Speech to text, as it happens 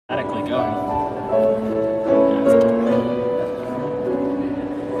Automatically going.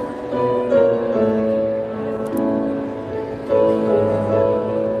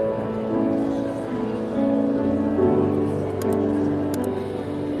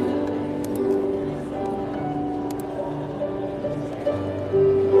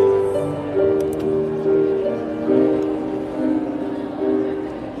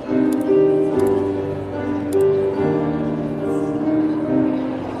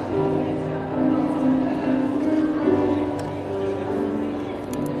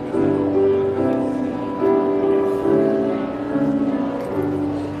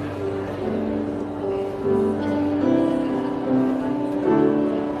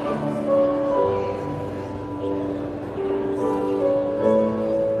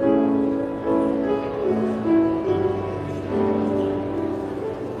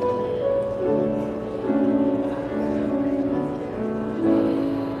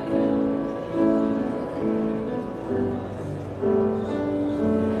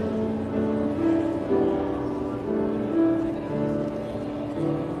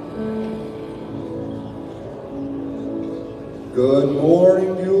 Good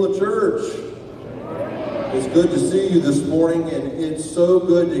morning, Beulah Church. It's good to see you this morning, and it's so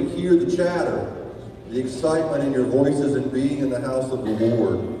good to hear the chatter, the excitement in your voices and being in the house of the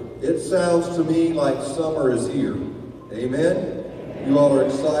Lord. It sounds to me like summer is here. Amen? You all are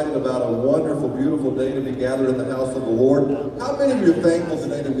excited about a wonderful, beautiful day to be gathered in the house of the Lord. How many of you are thankful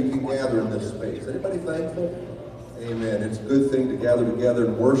today that we can gather in this space? Anybody thankful? Amen. It's a good thing to gather together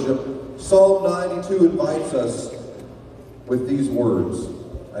and worship. Psalm 92 invites us with these words.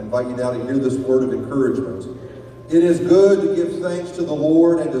 I invite you now to hear this word of encouragement. It is good to give thanks to the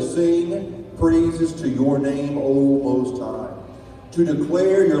Lord and to sing praises to your name, O Most High, to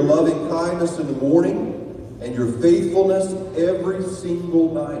declare your loving kindness in the morning and your faithfulness every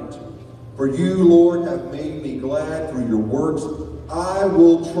single night. For you, Lord, have made me glad through your works. I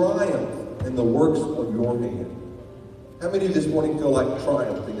will triumph in the works of your hand. How many of you this morning feel like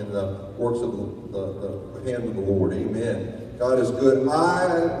triumphing in the works of the hand of the Lord? Amen. God is good.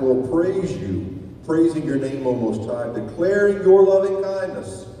 I will praise you, praising your name, O Most High, declaring your loving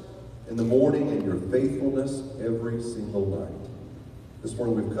kindness in the morning and your faithfulness every single night. This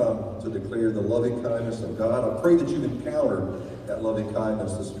morning we've come to declare the loving kindness of God. I pray that you've encountered that loving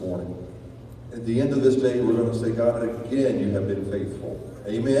kindness this morning. At the end of this day, we're going to say, God, again, you have been faithful.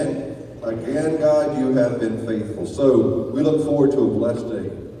 Amen. Again, God, you have been faithful. So we look forward to a blessed day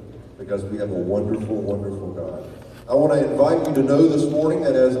because we have a wonderful, wonderful God. I want to invite you to know this morning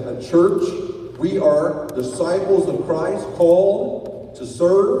that as a church, we are disciples of Christ, called to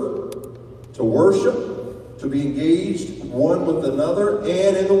serve, to worship, to be engaged one with another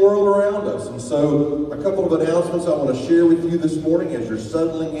and in the world around us. And so a couple of announcements I want to share with you this morning as you're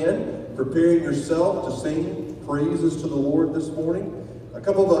settling in, preparing yourself to sing praises to the Lord this morning. A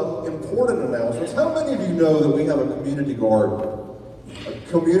couple of important announcements. How many of you know that we have a community garden? A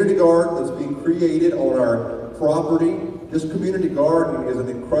community garden that's being created on our property. This community garden is an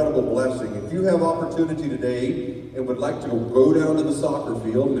incredible blessing. If you have opportunity today and would like to go down to the soccer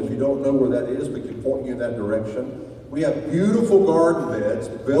field, and if you don't know where that is, we can point you in that direction. We have beautiful garden beds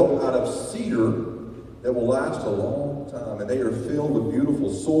built out of cedar that will last a long time, and they are filled with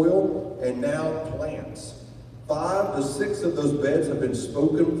beautiful soil and now plants. 5 to 6 of those beds have been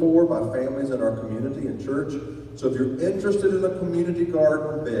spoken for by families in our community and church. So if you're interested in a community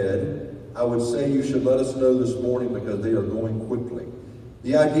garden bed, I would say you should let us know this morning because they are going quickly.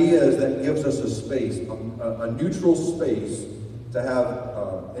 The idea is that gives us a space, a neutral space to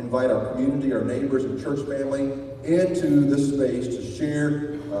have, invite our community, our neighbors and church family into this space to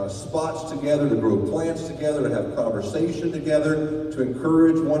share spots together, to grow plants together, to have conversation together, to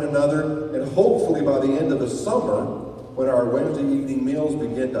encourage one another, and hopefully by the end of the summer, when our Wednesday evening meals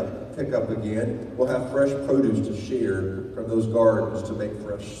begin to pick up again, we'll have fresh produce to share from those gardens to make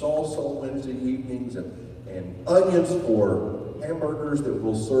fresh salsa on Wednesday evenings and onions for hamburgers that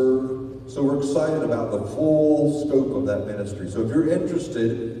we'll serve. So we're excited about the full scope of that ministry. So if you're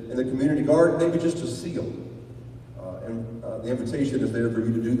interested in the community garden, maybe just a seal. The invitation is there for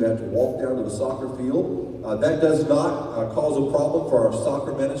you to do that, to walk down to the soccer field. That does not cause a problem for our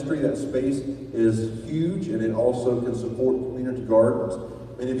soccer ministry. That space is huge, and it also can support community gardens.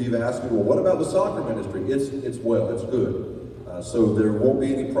 Many of you have asked me, well, what about the soccer ministry? It's good. So there won't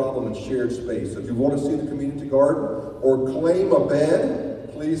be any problem in shared space. So if you want to see the community garden or claim a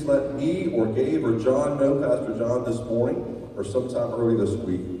bed, please let me or Gabe or John know, Pastor John, this morning or sometime early this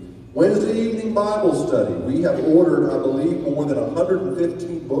week. Wednesday evening Bible study. We have ordered, I believe, more than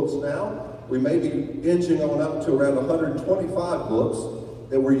 115 books now. We may be inching on up to around 125 books.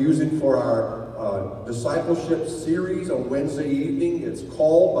 that we're using for our discipleship series on Wednesday evening. It's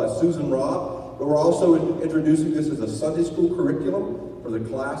called by Susan Robb, but we're also introducing this as a Sunday school curriculum for the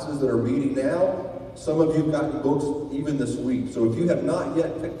classes that are meeting now. Some of you have gotten books even this week. So if you have not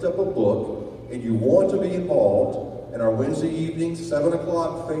yet picked up a book and you want to be involved in our Wednesday evening, 7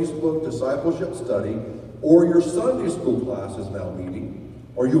 o'clock Facebook discipleship study, or your Sunday school class is now meeting,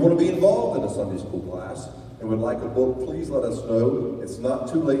 or you want to be involved in a Sunday school class and would like a book, please let us know. It's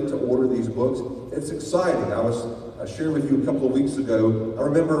not too late to order these books. It's exciting. I shared with you a couple of weeks ago. I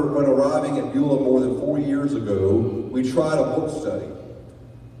remember when arriving at Beulah more than 4 years ago, we tried a book study.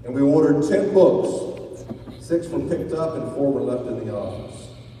 And we ordered 10 books. 6 were picked up and 4 were left in the office.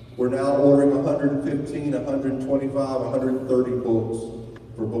 We're now ordering 115, 125, 130 books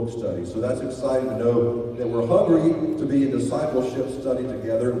for book study. So that's exciting to know that we're hungry to be in discipleship study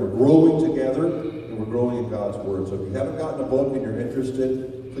together. We're growing together, and we're growing in God's Word. So if you haven't gotten a book and you're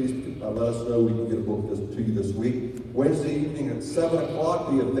interested, please let us know. We can get a book to you this week. Wednesday evening at 7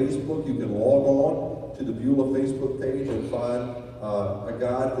 o'clock via Facebook, you can log on to the Beulah Facebook page and find a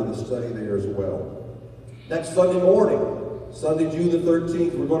guide for the study there as well. Next Sunday morning, Sunday, June the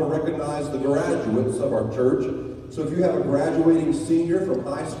 13th, we're going to recognize the graduates of our church. So if you have a graduating senior from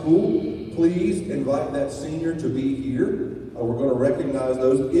high school, please invite that senior to be here. We're going to recognize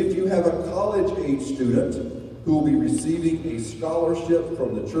those. If you have a college-age student who will be receiving a scholarship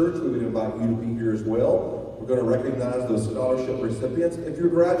from the church, we would invite you to be here as well. We're going to recognize those scholarship recipients. If you're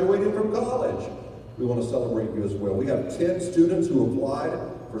graduating from college, we want to celebrate you as well. We have 10 students who applied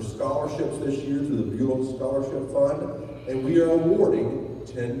for scholarships this year through the Beulah Scholarship Fund, and we are awarding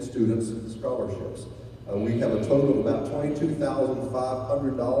 10 students scholarships. We have a total of about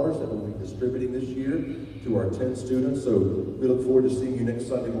 $22,500 that we'll be distributing this year to our 10 students. So we look forward to seeing you next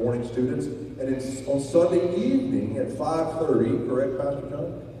Sunday morning, students. And on Sunday evening at 5:30, correct, Pastor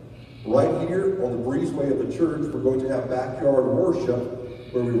John? Right here on the breezeway of the church, we're going to have backyard worship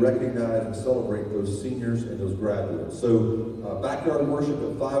where we recognize and celebrate those seniors and those graduates. So backyard worship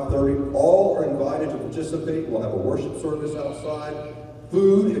at 5:30. All are invited to participate. We'll have a worship service outside.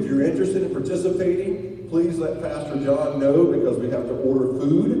 Food, if you're interested in participating, please let Pastor John know, because we have to order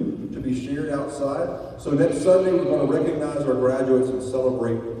food to be shared outside. So next Sunday, we're going to recognize our graduates and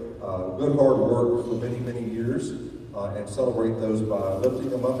celebrate good hard work for many, many years, and celebrate those by lifting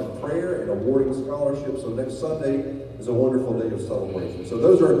them up in prayer and awarding scholarships. So next Sunday is a wonderful day of celebration. So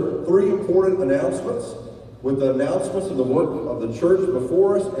those are 3 important announcements, with the announcements of the work of the church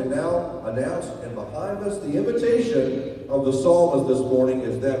before us, and now announced and behind us. The invitation of the psalmist this morning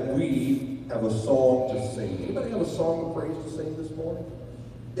is that we have a song to sing. Anybody have a song of praise to sing this morning?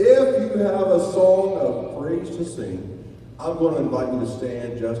 If you have a song of praise to sing, I'm going to invite you to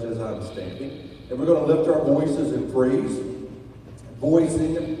stand just as I'm standing. And we're going to lift our voices in praise.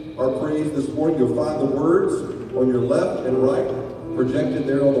 Voicing our praise this morning, you'll find the words on your left and right, projected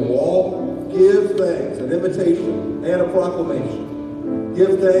there on the wall. Give thanks, an invitation and a proclamation.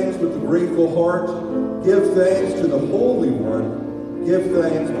 Give thanks with a grateful heart. Give thanks to the Holy One. Give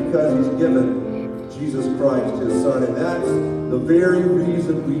thanks because He's given Jesus Christ, His Son. And that's the very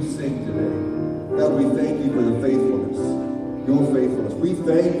reason we sing today. God, we thank you for the faithfulness, your faithfulness. We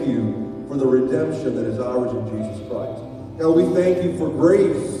thank you for the redemption that is ours in Jesus Christ. God, we thank you for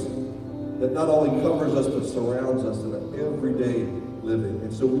grace that not only covers us but surrounds us in an everyday living.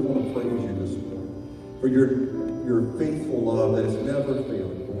 And so we want to praise you this morning for your faithful love that is never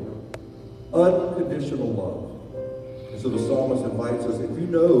failing, Lord. Unconditional love. And so the psalmist invites us, if you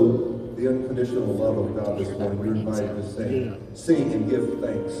know the unconditional love of God this morning, you're invited to sing and give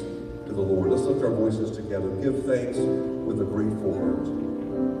thanks to the Lord. Let's lift our voices together. Give thanks with a grateful heart.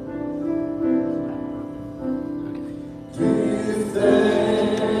 Give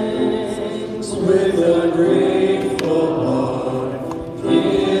thanks with a grateful heart.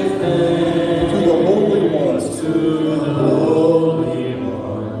 Give thanks to the Holy One. To the Holy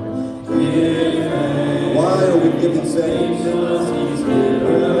One. Give thanks. Why are we giving thanks? Because He's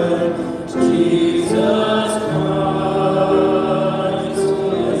given Jesus Christ.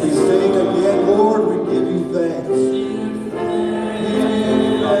 As we sing again, Lord, we give you thanks.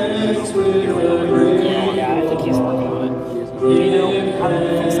 Give thanks with a grateful Yeah, I think he's working on it. heart. Do you know how to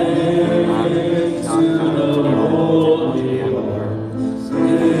fix it?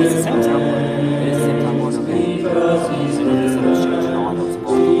 It sounds out more. It seems like more than me. Because He's given Jesus Christ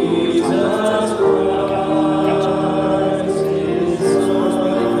His Son.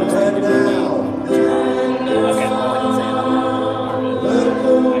 And now, Let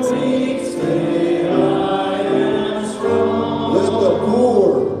the weak say, I am strong. let the poor,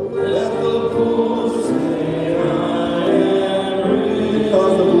 Let the poor say, I am rich. because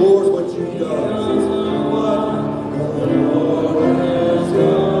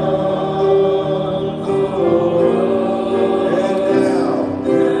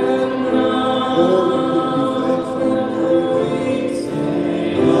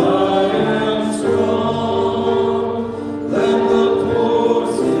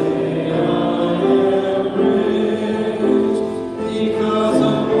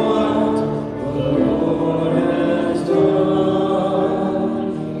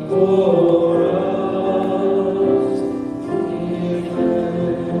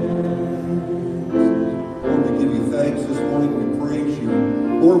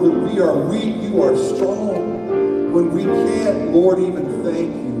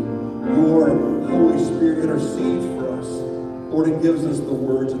Your Holy Spirit intercedes for us. Lord, it gives us the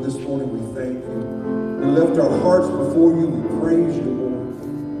words, and this morning we thank you. We lift our hearts before you. We praise you, Lord.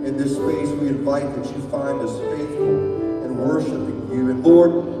 In this space, we invite that you find us faithful and worshiping you. And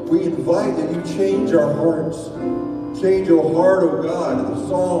Lord, we invite that you change our hearts. Change your heart, oh God. The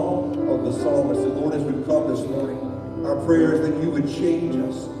song of the psalmist. And Lord, as we come this morning, our prayer is that you would change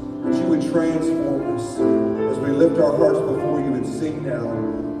us, that you would transform us. As we lift our hearts before you and sing now,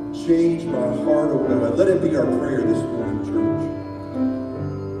 change my heart, oh God. Let it be our prayer this morning, church.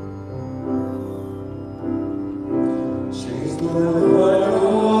 Change my heart,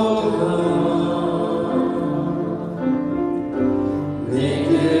 oh God. Make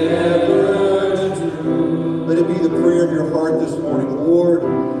it ever true. Let it be the prayer of your heart this morning. Lord,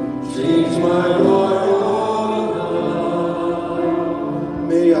 change my heart, oh God.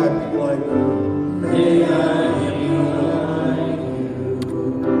 May I be like you. May I be like you.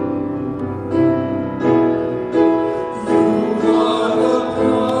 You are the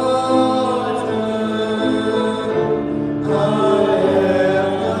potter, I am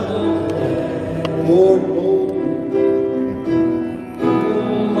the clay. Lord,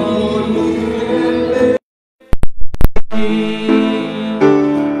 mold me and make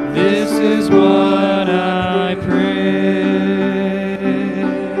This is what I pray.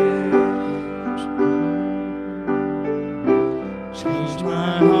 Change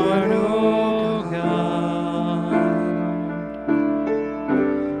my heart, oh God.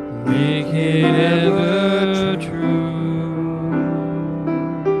 Make it ever true.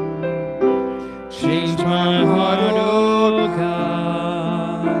 Change my heart, oh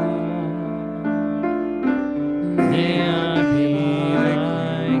God. May I be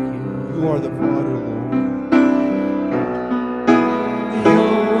like you. you are the potter, Lord. You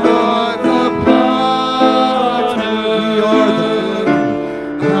are the potter. We are the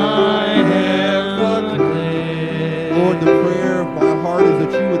clay. I am the clay. Lord, the prayer of my heart is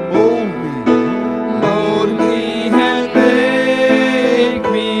that you would mold me. Mold me and make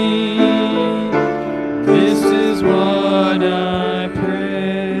me. This is what I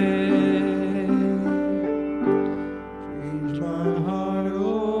pray. Change my heart,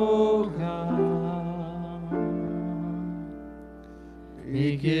 oh God.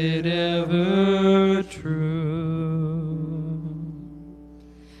 Make it ever true.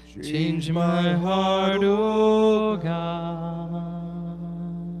 Change my heart, oh God.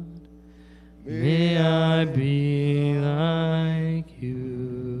 May I be like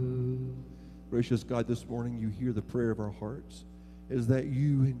you. Gracious God, this morning you hear the prayer of our hearts, is that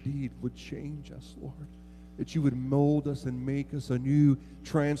you indeed would change us, Lord. That you would mold us and make us anew,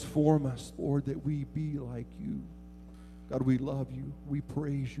 transform us, Lord, that we be like you. God, we love you, we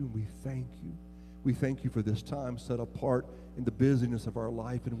praise you, and we thank you. We thank you for this time set apart in the busyness of our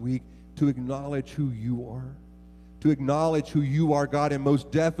life and week to acknowledge who you are. To acknowledge who you are, God, and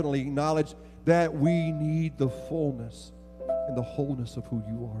most definitely acknowledge that we need the fullness and the wholeness of who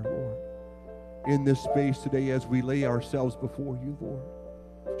you are, Lord. In this space today as we lay ourselves before you, Lord,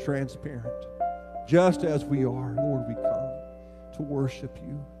 transparent, just as we are, Lord, we come to worship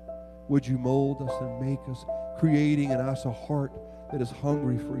you. Would you mold us and make us, creating in us a heart that is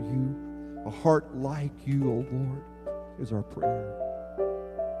hungry for you, a heart like you, O Lord, is our prayer.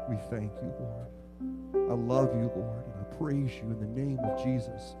 We thank you, Lord. I love you, Lord, and I praise you in the name of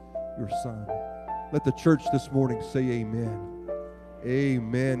Jesus, your Son. Let the church this morning say amen.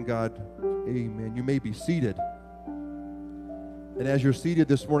 Amen, God. Amen. You may be seated. And as you're seated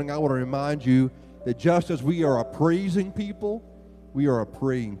this morning, I want to remind you that just as we are a praising people, we are a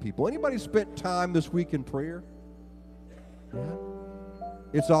praying people. Anybody spent time this week in prayer? Yeah.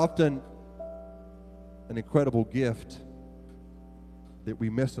 It's often an incredible gift that we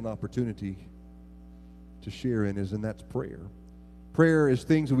miss an opportunity to share in, and that's prayer. Prayer is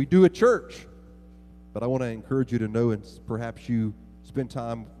things that we do at church. But I want to encourage you to know, and perhaps you spend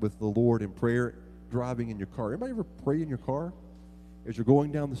time with the Lord in prayer, driving in your car. Anybody ever pray in your car? As you're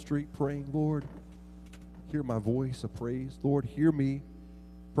going down the street praying, Lord, hear my voice of praise. Lord, hear me.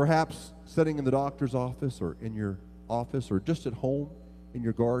 Perhaps sitting in the doctor's office or in your office or just at home in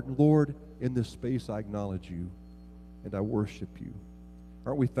your garden. Lord, in this space I acknowledge you and I worship you.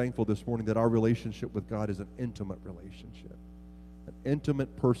 Aren't we thankful this morning that our relationship with God is an intimate relationship? An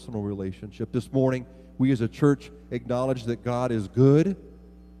intimate, personal relationship. This morning, we as a church acknowledge that God is good.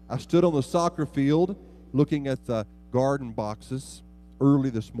 I stood on the soccer field looking at the garden boxes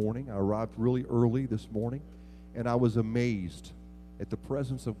early this morning. I arrived really early this morning, and I was amazed at the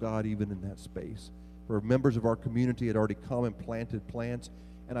presence of God even in that space. Where members of our community had already come and planted plants,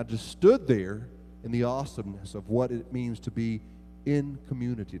 and I just stood there in the awesomeness of what it means to be in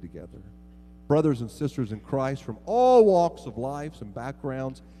community together. Brothers and sisters in Christ from all walks of life and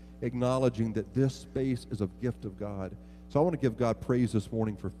backgrounds, acknowledging that this space is a gift of God. So I want to give God praise this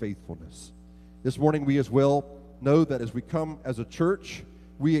morning for faithfulness. This morning we as well know that as we come as a church,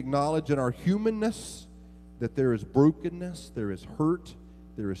 we acknowledge in our humanness that there is brokenness, there is hurt,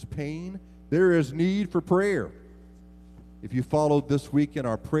 there is pain, there is need for prayer. If you followed this week in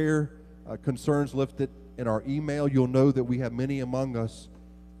our prayer concerns lifted in our email, you'll know that we have many among us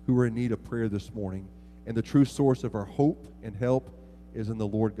who are in need of prayer this morning. And the true source of our hope and help is in the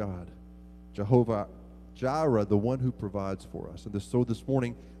Lord God, Jehovah Jireh, the one who provides for us. And so this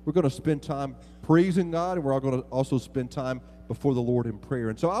morning, we're going to spend time praising God, and we're going to also spend time before the Lord in prayer.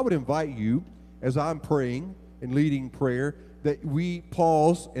 And so I would invite you, as I'm praying and leading prayer, that we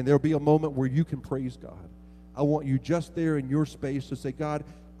pause, and there'll be a moment where you can praise God. I want you just there in your space to say, God,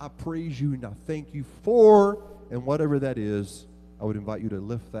 I praise you and I thank you for, and whatever that is, I would invite you to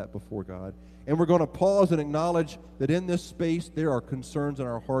lift that before God. And we're going to pause and acknowledge that in this space there are concerns in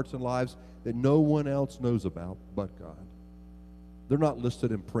our hearts and lives that no one else knows about but God. They're not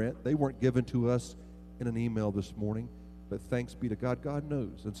listed in print. They weren't given to us in an email this morning, but thanks be to God, God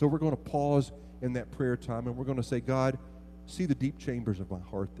knows. And so we're going to pause in that prayer time, and we're going to say, God, see the deep chambers of my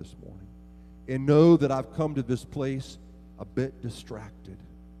heart this morning. And know that I've come to this place a bit distracted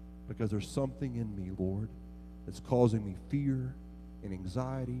because there's something in me, Lord, that's causing me fear and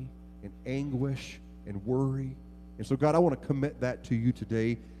anxiety and anguish and worry. And so, God, I want to commit that to you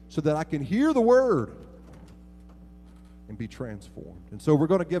today so that I can hear the word and be transformed. And so we're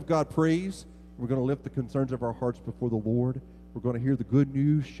going to give God praise. We're going to lift the concerns of our hearts before the Lord. We're going to hear the good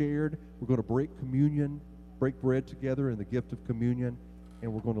news shared. We're going to break communion, break bread together in the gift of communion.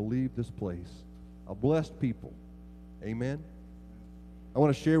 And we're going to leave this place a blessed people. Amen. I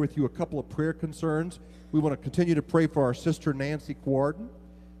want to share with you a couple of prayer concerns. We want to continue to pray for our sister Nancy Quarden,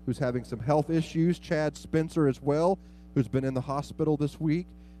 who's having some health issues. Chad Spencer as well, who's been in the hospital this week.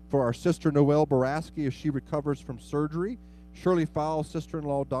 For our sister Noelle Baraski as she recovers from surgery. Shirley Fowles'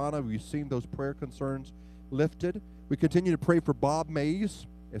 sister-in-law Donna, we've seen those prayer concerns lifted. We continue to pray for Bob Mays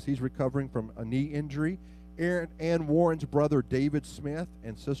as he's recovering from a knee injury. Ann Warren's brother David Smith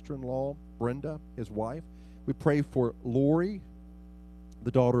and sister-in-law Brenda, his wife. We pray for Lori,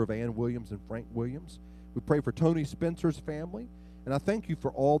 the daughter of Ann Williams and Frank Williams. We pray for Tony Spencer's family. And I thank you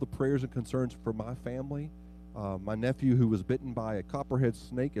for all the prayers and concerns for my family. My nephew who was bitten by a copperhead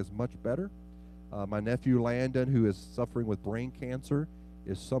snake is much better. My nephew Landon, who is suffering with brain cancer,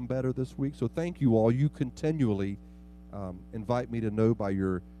 is some better this week. So thank you all. You continually invite me to know by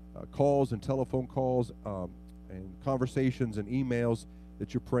your calls and telephone calls and conversations and emails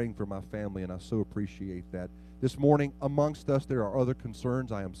that you're praying for my family, and I so appreciate that. This morning, amongst us, there are other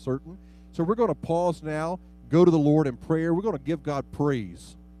concerns, I am certain. So we're going to pause now, go to the Lord in prayer. We're going to give God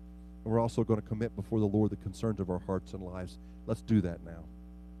praise, and we're also going to commit before the Lord the concerns of our hearts and lives. Let's do that now.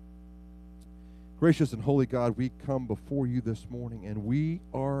 Gracious and holy God, we come before you this morning, and we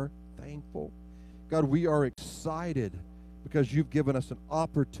are thankful. God, we are excited because you've given us an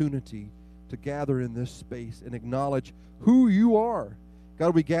opportunity to gather in this space and acknowledge who you are.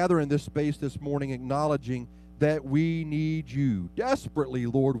 God, we gather in this space this morning acknowledging that we need you. Desperately,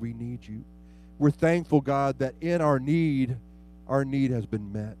 Lord, we need you. We're thankful, God, that in our need has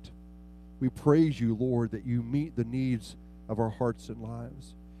been met. We praise you, Lord, that you meet the needs of our hearts and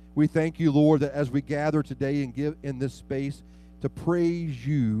lives. We thank you, Lord, that as we gather today and give in this space to praise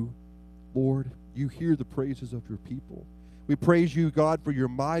you, Lord, you hear the praises of your people. We praise you, God, for your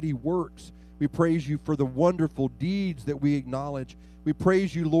mighty works. We praise you for the wonderful deeds that we acknowledge. We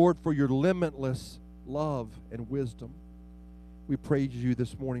praise you, Lord, for your limitless love and wisdom. We praise you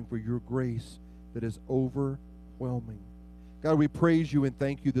this morning for your grace that is overwhelming. God, we praise you and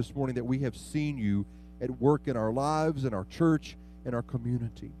thank you this morning that we have seen you at work in our lives, in our church, in our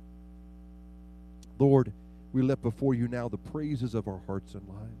community. Lord, we lift before you now the praises of our hearts and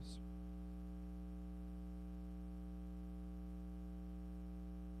lives.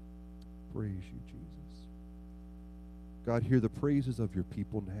 Praise you, Jesus. God, hear the praises of your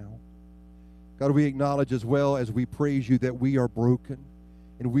people now. God, we acknowledge as well as we praise you that we are broken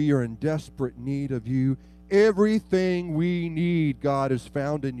and we are in desperate need of you. Everything we need, God, is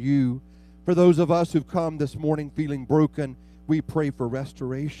found in you. For those of us who've come this morning feeling broken, we pray for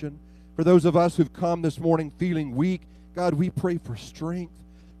restoration. For those of us who've come this morning feeling weak, God, we pray for strength.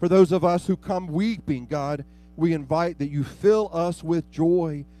 For those of us who come weeping, God, we invite that you fill us with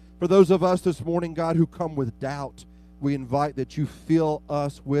joy. For those of us this morning, God, who come with doubt, we invite that you fill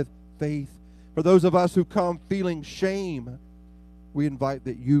us with faith. For those of us who come feeling shame, we invite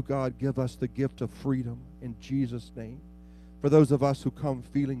that you, God, give us the gift of freedom in Jesus' name. For those of us who come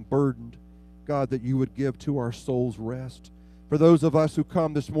feeling burdened, God, that you would give to our souls rest. For those of us who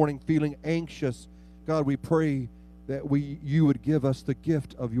come this morning feeling anxious, God, we pray that you would give us the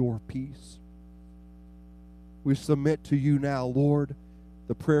gift of your peace. We submit to you now, Lord,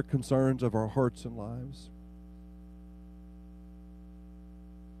 the prayer concerns of our hearts and lives.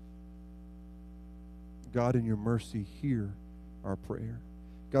 God, in your mercy, hear our prayer.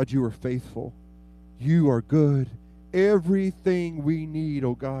 God, you are faithful. You are good. Everything we need,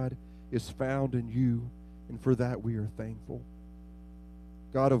 oh God, is found in you, and for that we are thankful.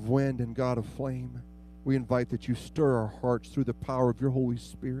 God of wind and God of flame, we invite that you stir our hearts through the power of your Holy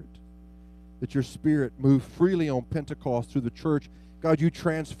Spirit, that your Spirit move freely on Pentecost through the church. God, you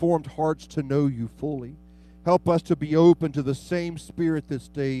transformed hearts to know you fully. Help us to be open to the same Spirit this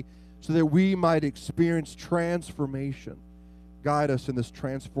day so that we might experience transformation. Guide us in this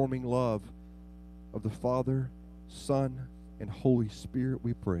transforming love of the Father, Son, and Holy Spirit,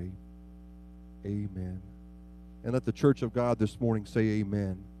 we pray. Amen. And let the church of God this morning say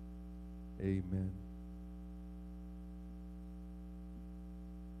amen. Amen.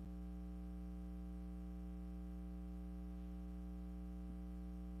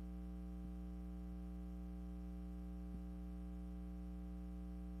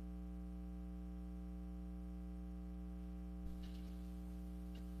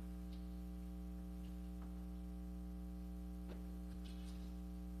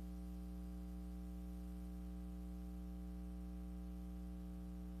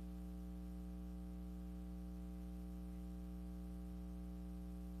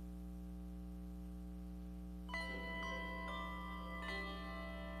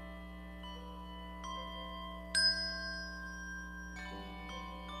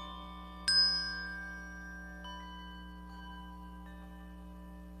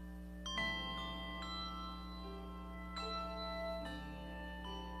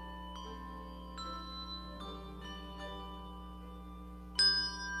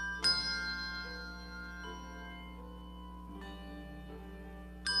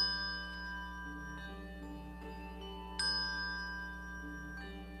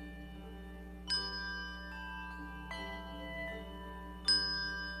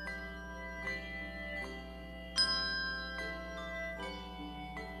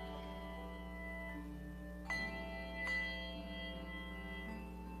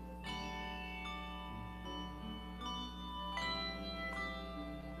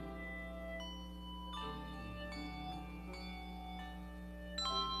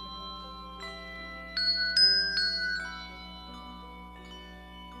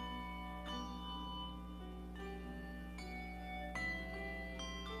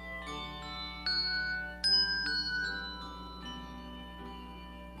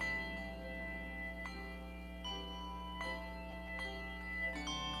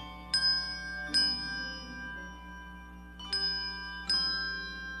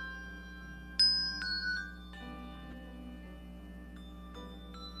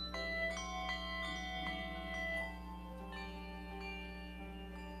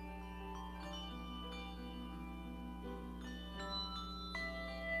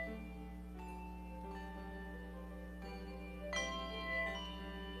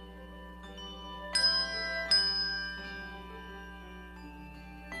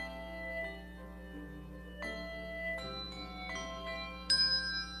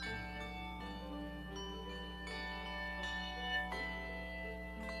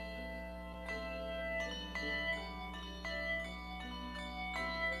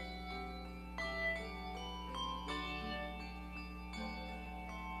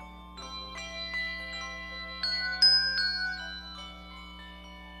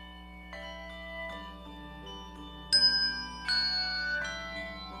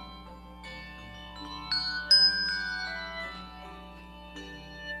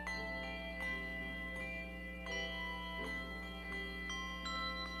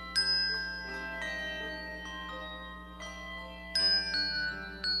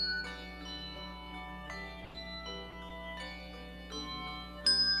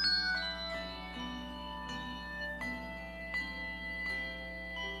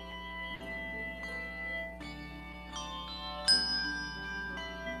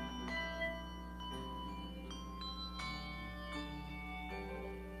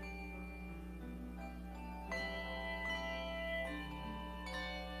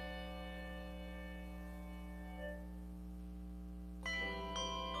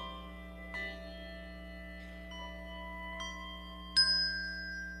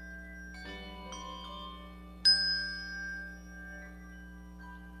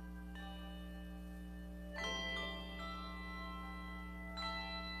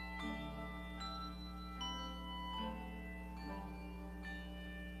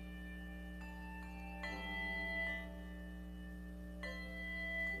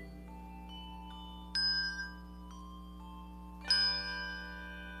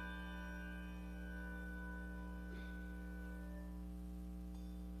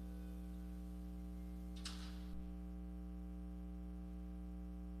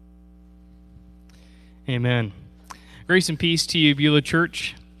 Amen. Grace and peace to you, Beulah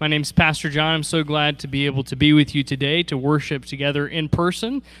Church. My name is Pastor John. I'm so glad to be able to be with you today, to worship together in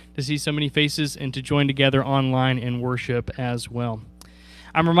person, to see so many faces, and to join together online in worship as well.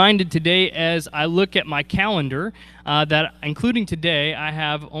 I'm reminded today as I look at my calendar that, including today, I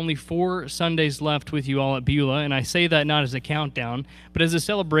have only 4 Sundays left with you all at Beulah, and I say that not as a countdown, but as a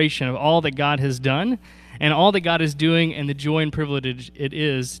celebration of all that God has done and all that God is doing, and the joy and privilege it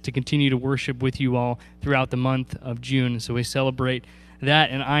is to continue to worship with you all throughout the month of June. So we celebrate that,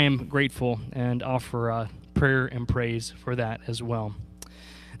 and I am grateful and offer prayer and praise for that as well.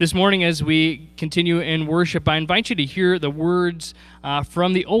 This morning, as we continue in worship, I invite you to hear the words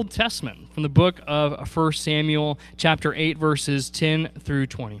from the Old Testament, from the book of 1 Samuel, chapter 8, verses 10 through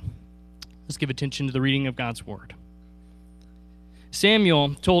 20. Let's give attention to the reading of God's Word.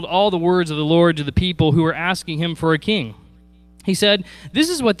 Samuel told all the words of the Lord to the people who were asking him for a king. He said, "This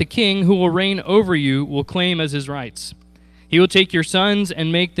is what the king who will reign over you will claim as his rights. He will take your sons and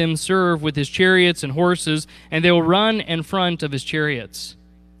make them serve with his chariots and horses, and they will run in front of his chariots.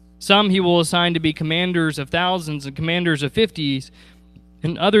 Some he will assign to be commanders of thousands and commanders of 50s,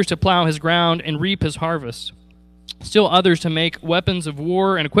 and others to plow his ground and reap his harvest. Still others to make weapons of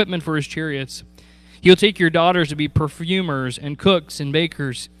war and equipment for his chariots. He will take your daughters to be perfumers and cooks and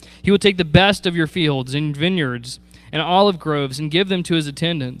bakers. He will take the best of your fields and vineyards and olive groves and give them to his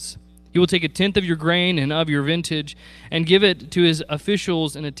attendants. He will take 1/10 of your grain and of your vintage and give it to his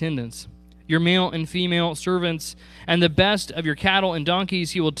officials and attendants. Your male and female servants and the best of your cattle and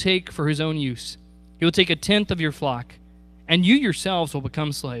donkeys he will take for his own use. He will take 1/10 of your flock, and you yourselves will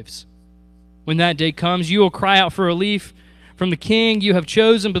become slaves. When that day comes, you will cry out for relief from the king you have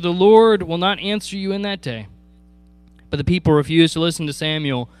chosen, but the Lord will not answer you in that day." But the people refused to listen to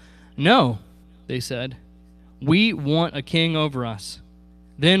Samuel. "No," they said, "we want a king over us.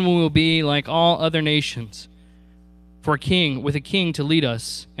 Then we will be like all other nations, for a king, with a king to lead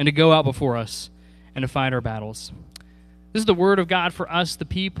us and to go out before us and to fight our battles." This is the word of God for us, the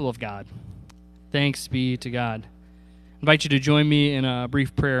people of God. Thanks be to God. I invite you to join me in a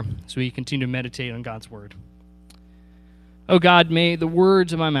brief prayer as we continue to meditate on God's word. Oh God, may the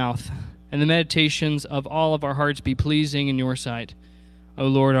words of my mouth and the meditations of all of our hearts be pleasing in your sight, O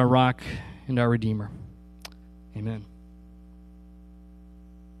Lord, our rock and our Redeemer. Amen.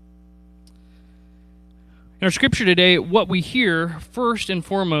 In our scripture today, what we hear first and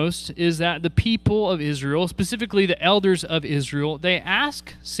foremost is that the people of Israel, specifically the elders of Israel, they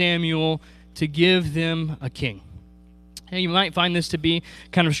ask Samuel to give them a king. You might find this to be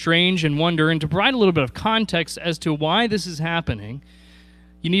kind of strange and wonder, and to provide a little bit of context as to why this is happening,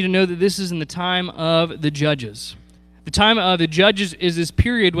 you need to know that this is in the time of the Judges. The time of the Judges is this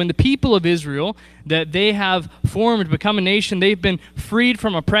period when the people of Israel, that they have formed, become a nation, they've been freed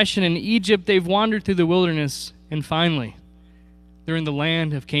from oppression in Egypt, they've wandered through the wilderness, and finally, they're in the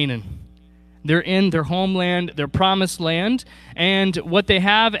land of Canaan. They're in their homeland, their promised land, and what they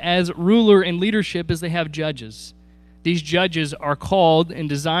have as ruler and leadership is they have judges. These judges are called and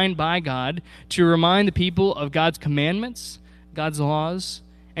designed by God to remind the people of God's commandments, God's laws,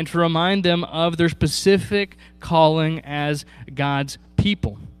 and to remind them of their specific calling as God's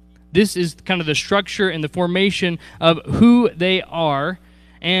people. This is kind of the structure and the formation of who they are.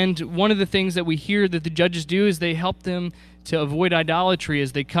 And one of the things that we hear that the judges do is they help them to avoid idolatry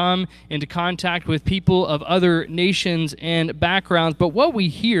as they come into contact with people of other nations and backgrounds. But what we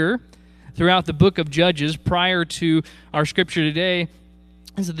hear throughout the book of Judges prior to our scripture today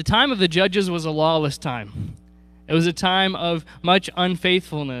is that the time of the Judges was a lawless time. It was a time of much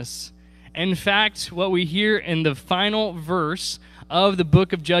unfaithfulness. In fact, what we hear in the final verse of the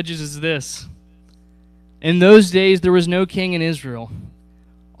book of Judges is this: "In those days there was no king in Israel.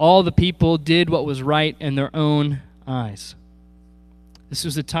 All the people did what was right in their own eyes." This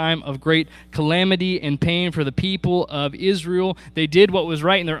was a time of great calamity and pain for the people of Israel. They did what was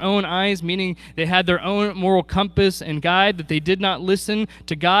right in their own eyes, meaning they had their own moral compass and guide, that they did not listen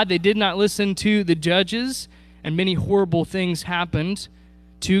to God, they did not listen to the judges, and many horrible things happened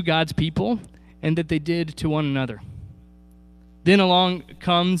to God's people, and that they did to one another. Then along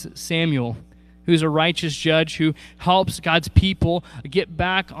comes Samuel, who's a righteous judge who helps God's people get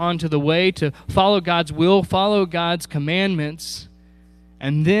back onto the way to follow God's will, follow God's commandments.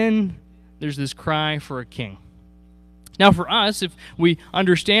 And then there's this cry for a king. Now for us, if we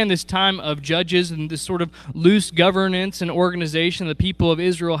understand this time of judges and this sort of loose governance and organization the people of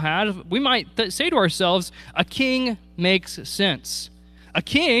Israel had, we might say to ourselves, a king makes sense. A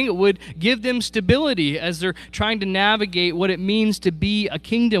king would give them stability as they're trying to navigate what it means to be a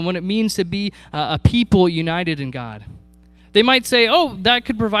kingdom, what it means to be a people united in God. They might say, oh, that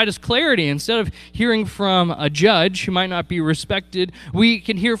could provide us clarity. Instead of hearing from a judge who might not be respected, we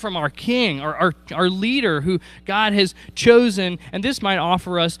can hear from our king, our leader who God has chosen. And this might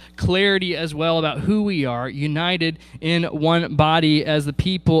offer us clarity as well about who we are, united in one body as the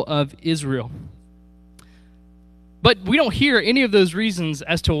people of Israel. But we don't hear any of those reasons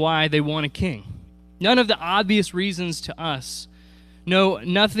as to why they want a king. None of the obvious reasons to us. No,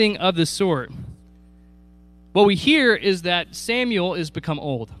 nothing of the sort. What we hear is that Samuel has become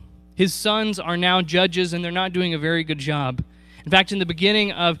old. His sons are now judges, and they're not doing a very good job. In fact, in the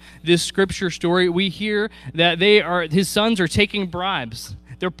beginning of this scripture story, we hear that his sons are taking bribes.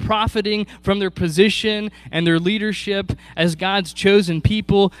 They're profiting from their position and their leadership as God's chosen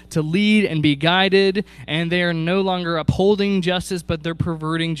people to lead and be guided, and they are no longer upholding justice, but they're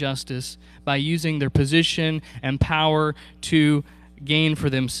perverting justice by using their position and power to gain for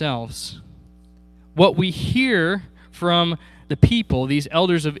themselves. What we hear from the people, these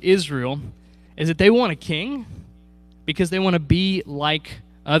elders of Israel, is that they want a king because they want to be like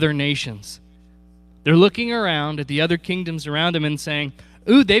other nations. They're looking around at the other kingdoms around them and saying,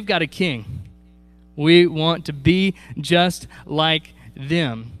 ooh, they've got a king. We want to be just like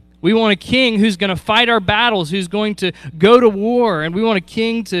them. We want a king who's going to fight our battles, who's going to go to war, and we want a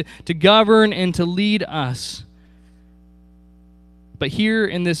king to govern and to lead us. But here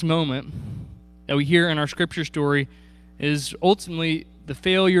in this moment that we hear in our scripture story is ultimately the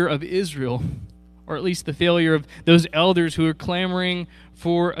failure of Israel, or at least the failure of those elders who are clamoring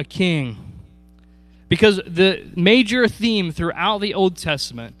for a king. Because the major theme throughout the Old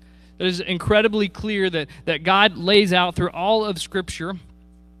Testament that is incredibly clear that God lays out through all of Scripture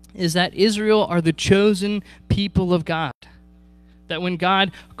is that Israel are the chosen people of God. That when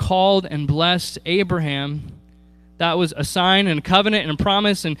God called and blessed Abraham, that was a sign and a covenant and a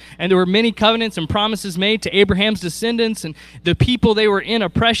promise, and there were many covenants and promises made to Abraham's descendants and the people. They were in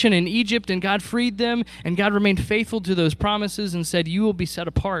oppression in Egypt, and God freed them, and God remained faithful to those promises and said, you will be set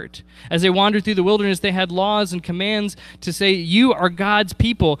apart. As they wandered through the wilderness, they had laws and commands to say, you are God's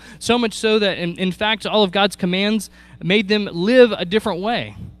people, so much so that, in fact, all of God's commands made them live a different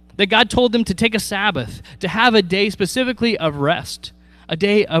way. That God told them to take a Sabbath, to have a day specifically of rest, a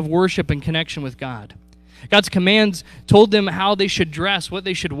day of worship and connection with God. God's commands told them how they should dress, what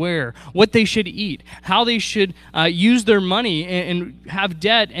they should wear, what they should eat, how they should use their money and have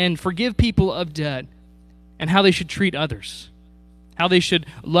debt and forgive people of debt, and how they should treat others, how they should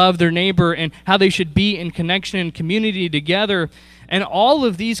love their neighbor, and how they should be in connection and community together. And all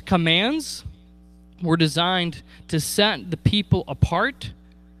of these commands were designed to set the people apart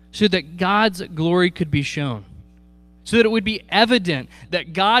so that God's glory could be shown. So that it would be evident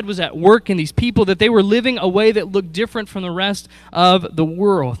that God was at work in these people, that they were living a way that looked different from the rest of the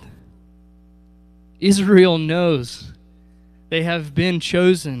world. Israel knows they have been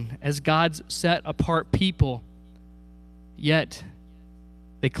chosen as God's set apart people, yet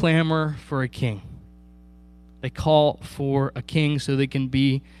they clamor for a king. They call for a king so they can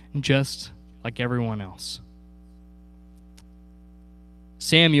be just like everyone else.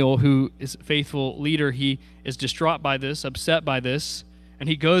 Samuel, who is a faithful leader, he is distraught by this, upset by this, and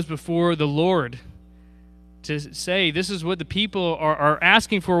he goes before the Lord to say, this is what the people are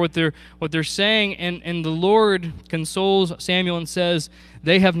asking for, what they're saying, and the Lord consoles Samuel and says,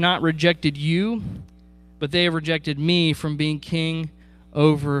 they have not rejected you, but they have rejected me from being king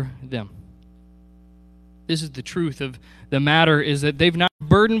over them. This is the truth of the matter, is that they've not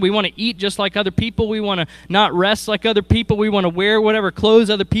burdened. We want to eat just like other people. We want to not rest like other people. We want to wear whatever clothes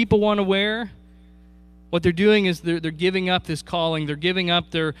other people want to wear. What they're doing is they're giving up this calling. They're giving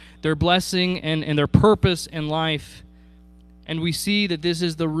up their blessing and their purpose in life. And we see that this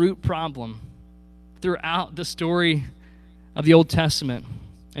is the root problem throughout the story of the Old Testament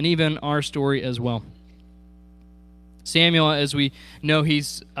and even our story as well. Samuel, as we know,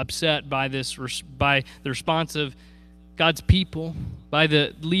 he's upset by by the response of God's people, by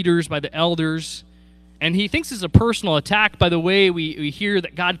the leaders, by the elders. And he thinks it's a personal attack by the way we hear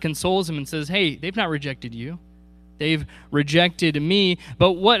that God consoles him and says, hey, they've not rejected you. They've rejected me.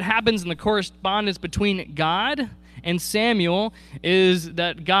 But what happens in the correspondence between God and Samuel is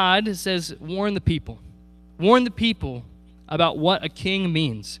that God says, warn the people. Warn the people about what a king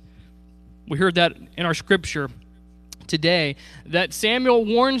means. We heard that in our scripture today, that Samuel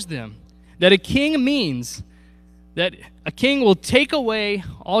warns them that a king means that a king will take away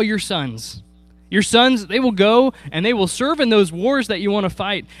all your sons. Your sons, they will go and they will serve in those wars that you want to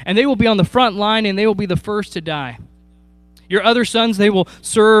fight, and they will be on the front line and they will be the first to die. Your other sons, they will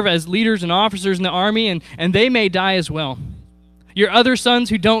serve as leaders and officers in the army, and they may die as well. Your other sons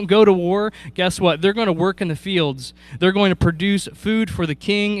who don't go to war, guess what? They're going to work in the fields. They're going to produce food for the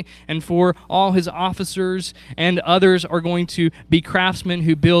king and for all his officers, and others are going to be craftsmen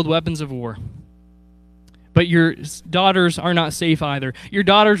who build weapons of war. But your daughters are not safe either. Your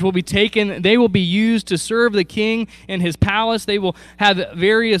daughters will be taken. They will be used to serve the king in his palace. They will have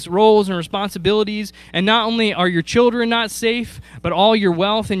various roles and responsibilities. And not only are your children not safe, but all your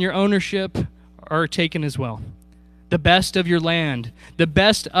wealth and your ownership are taken as well. The best of your land, the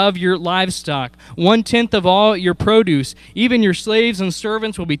best of your livestock, 1/10 of all your produce, even your slaves and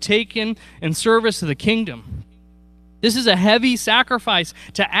servants will be taken in service of the kingdom. This is a heavy sacrifice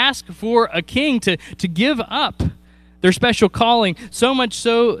to ask for a king to give up their special calling, so much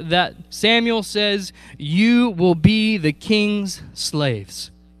so that Samuel says, you will be the king's slaves.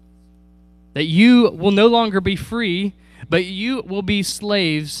 That you will no longer be free, but you will be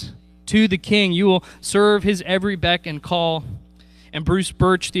slaves to the king. You will serve his every beck and call. And Bruce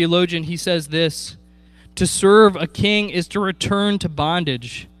Birch, theologian, he says this, to serve a king is to return to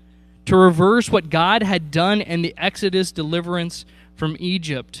bondage, to reverse what God had done in the Exodus deliverance from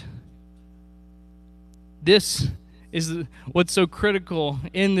Egypt. This is what's so critical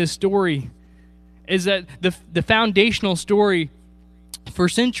in this story, is that the foundational story for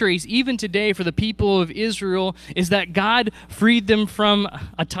centuries, even today for the people of Israel, is that God freed them from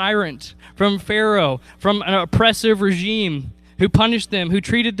a tyrant, from Pharaoh, from an oppressive regime who punished them, who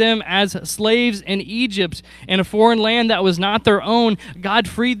treated them as slaves in Egypt, in a foreign land that was not their own. God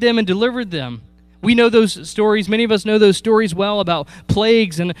freed them and delivered them. We know those stories. Many of us know those stories well about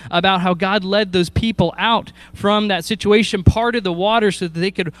plagues and about how God led those people out from that situation, parted the water so that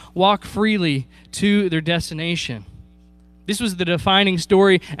they could walk freely to their destination. This was the defining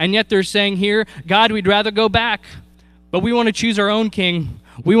story, and yet they're saying here, God, we'd rather go back, but we want to choose our own king.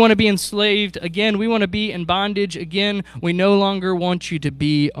 We want to be enslaved again. We want to be in bondage again. We no longer want you to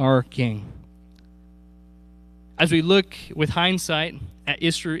be our king. As we look with hindsight at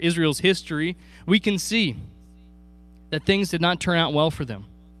Israel's history, we can see that things did not turn out well for them.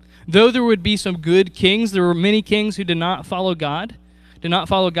 Though there would be some good kings, there were many kings who did not follow God, did not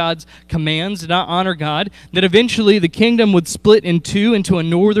follow God's commands, did not honor God, that eventually the kingdom would split in two, into a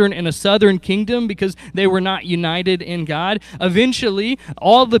northern and a southern kingdom, because they were not united in God. Eventually,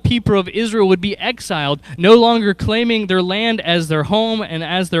 all the people of Israel would be exiled, no longer claiming their land as their home and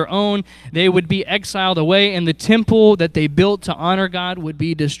as their own. They would be exiled away, and the temple that they built to honor God would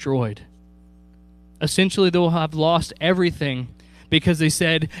be destroyed. Essentially, they will have lost everything because they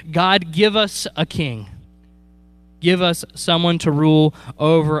said, God, give us a king. Give us someone to rule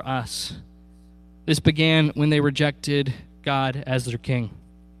over us. This began when they rejected God as their king.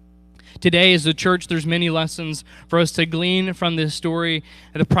 Today, as a church, there's many lessons for us to glean from this story,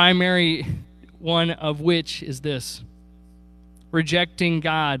 the primary one of which is this. Rejecting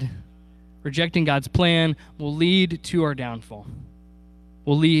God, rejecting God's plan will lead to our downfall,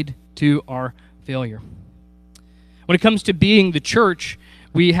 will lead to our failure. When it comes to being the church,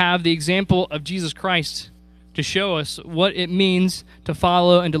 we have the example of Jesus Christ to show us what it means to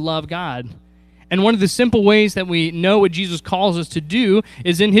follow and to love God. And one of the simple ways that we know what Jesus calls us to do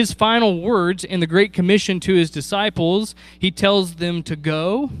is in his final words in the Great Commission to his disciples. He tells them to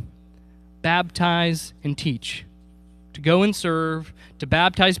go, baptize, and teach. To go and serve, to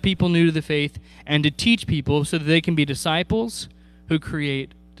baptize people new to the faith, and to teach people so that they can be disciples who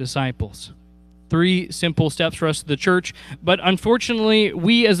create disciples. 3 simple steps for us as the church. But unfortunately,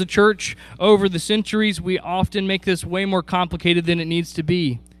 we as a church, over the centuries, we often make this way more complicated than it needs to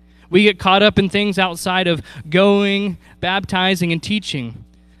be. We get caught up in things outside of going, baptizing, and teaching.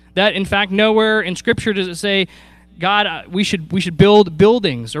 That, in fact, nowhere in Scripture does it say, God, we should build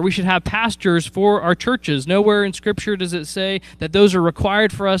buildings, or we should have pastors for our churches. Nowhere in Scripture does it say that those are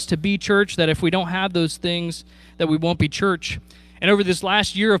required for us to be church, that if we don't have those things, that we won't be church. And over this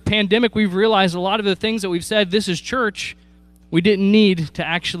last year of pandemic, we've realized a lot of the things that we've said, this is church, we didn't need to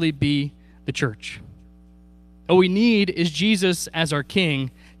actually be the church. What we need is Jesus as our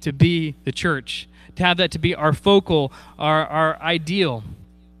king to be the church, to have that to be our focal, our ideal.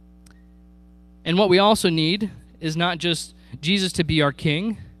 And what we also need is not just Jesus to be our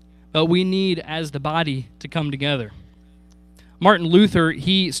king, but we need as the body to come together. Martin Luther,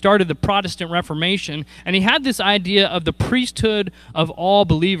 he started the Protestant Reformation, and he had this idea of the priesthood of all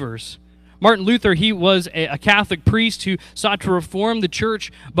believers. Martin Luther, he was a Catholic priest who sought to reform the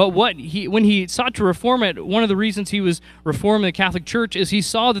church, but when he sought to reform it, one of the reasons he was reforming the Catholic Church is he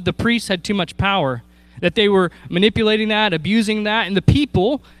saw that the priests had too much power, that they were manipulating that, abusing that, and the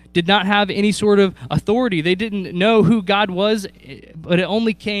people did not have any sort of authority. They didn't know who God was, but it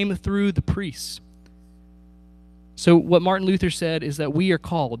only came through the priests. So what Martin Luther said is that we are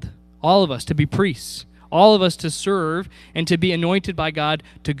called, all of us, to be priests, all of us to serve and to be anointed by God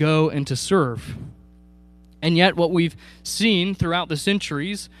to go and to serve. And yet what we've seen throughout the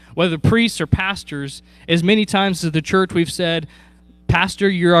centuries, whether priests or pastors, is many times as the church we've said, Pastor,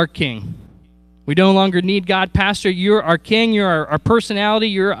 you're our king. We no longer need God. Pastor, you're our king, you're our personality,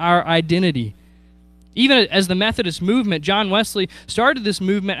 you're our identity. Even as the Methodist movement, John Wesley started this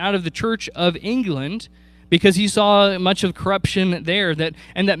movement out of the Church of England because he saw much of corruption there,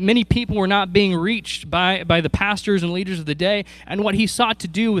 and that many people were not being reached by the pastors and leaders of the day. And what he sought to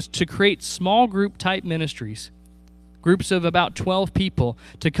do was to create small group type ministries, groups of about 12 people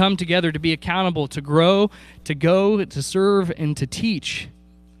to come together to be accountable, to grow, to go, to serve, and to teach,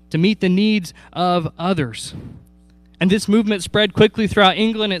 to meet the needs of others. And this movement spread quickly throughout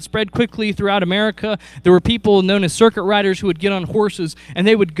England. It spread quickly throughout America. There were people known as circuit riders who would get on horses, and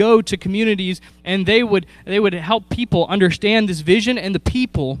they would go to communities, and they would help people understand this vision, and the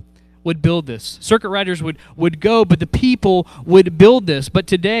people would build this. Circuit riders would go, but the people would build this. But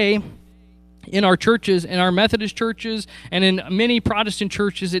today, in our churches, in our Methodist churches, and in many Protestant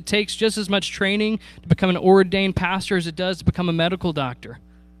churches, it takes just as much training to become an ordained pastor as it does to become a medical doctor.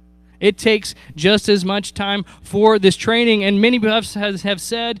 It takes just as much time for this training, and many of us have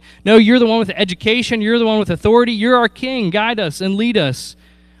said, no, you're the one with the education, you're the one with authority, you're our king, guide us and lead us.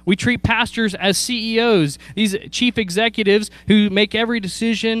 We treat pastors as CEOs, these chief executives who make every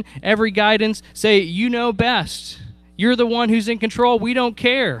decision, every guidance, say, you know best. You're the one who's in control, we don't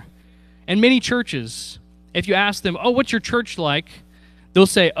care. And many churches, if you ask them, oh, what's your church like? They'll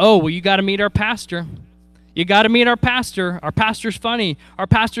say, oh, well, you got to meet our pastor. You got to meet our pastor. Our pastor's funny. Our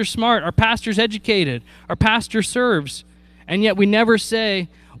pastor's smart. Our pastor's educated. Our pastor serves. And yet we never say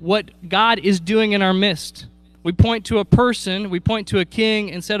what God is doing in our midst. We point to a person, we point to a king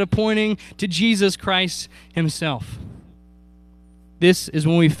instead of pointing to Jesus Christ himself. This is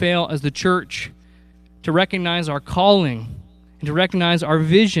when we fail as the church to recognize our calling and to recognize our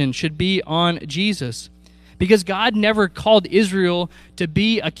vision should be on Jesus. Because God never called Israel to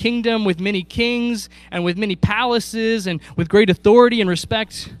be a kingdom with many kings and with many palaces and with great authority and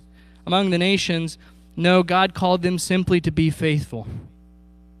respect among the nations. No, God called them simply to be faithful.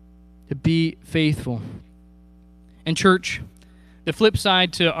 To be faithful. And church, the flip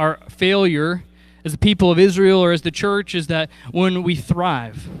side to our failure as the people of Israel or as the church is that when we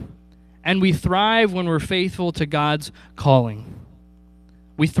thrive, and we thrive when we're faithful to God's calling.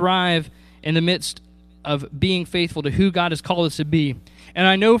 We thrive in the midst of being faithful to who God has called us to be. And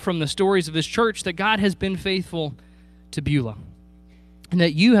I know from the stories of this church that God has been faithful to Beulah. And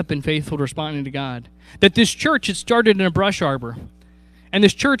that you have been faithful to responding to God. That this church had started in a brush arbor. And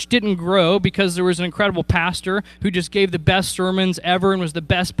this church didn't grow because there was an incredible pastor who just gave the best sermons ever and was the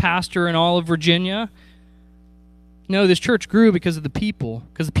best pastor in all of Virginia. No, this church grew because of the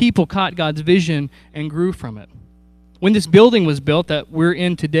people caught God's vision and grew from it. When this building was built that we're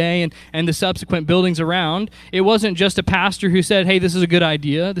in today and the subsequent buildings around, it wasn't just a pastor who said, hey, this is a good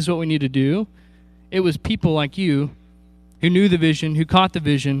idea, this is what we need to do. It was people like you who knew the vision, who caught the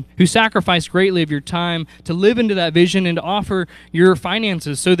vision, who sacrificed greatly of your time to live into that vision and to offer your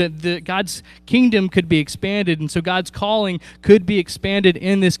finances so that God's kingdom could be expanded and so God's calling could be expanded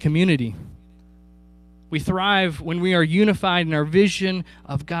in this community. We thrive when we are unified in our vision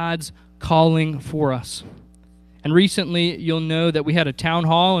of God's calling for us. And recently, you'll know that we had a town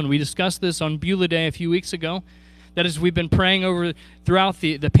hall, and we discussed this on Beulah Day a few weeks ago, that as we've been praying over throughout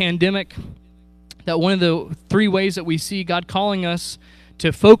the pandemic, that one of the three ways that we see God calling us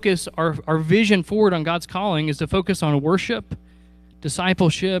to focus our vision forward on God's calling is to focus on worship,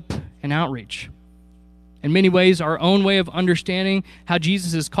 discipleship, and outreach. In many ways, our own way of understanding how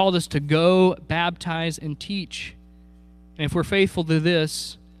Jesus has called us to go, baptize, and teach. And if we're faithful to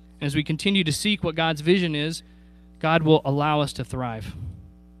this, and as we continue to seek what God's vision is, God will allow us to thrive.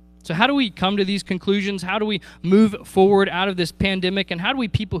 So how do we come to these conclusions? How do we move forward out of this pandemic? And how do we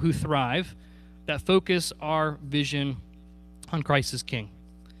people who thrive that focus our vision on Christ as King?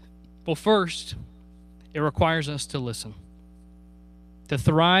 Well, first, it requires us to listen. To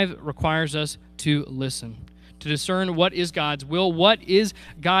thrive requires us to listen, to discern what is God's will, what is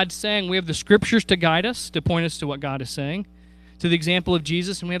God saying. We have the Scriptures to guide us, to point us to what God is saying, to the example of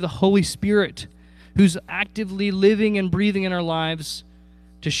Jesus, and we have the Holy Spirit who's actively living and breathing in our lives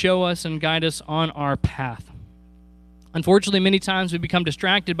to show us and guide us on our path. Unfortunately, many times we become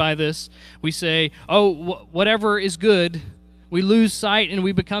distracted by this. We say, oh, whatever is good. We lose sight and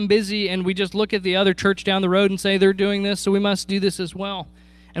we become busy and we just look at the other church down the road and say they're doing this, so we must do this as well.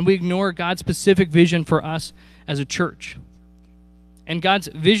 And we ignore God's specific vision for us as a church. And God's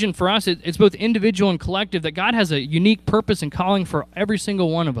vision for us, it's both individual and collective, that God has a unique purpose and calling for every single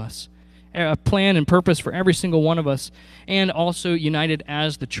one of us, a plan and purpose for every single one of us, and also united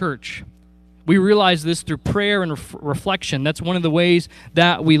as the church. We realize this through prayer and reflection. That's one of the ways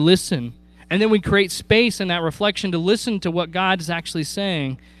that we listen. And then we create space in that reflection to listen to what God is actually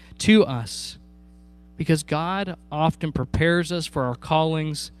saying to us. Because God often prepares us for our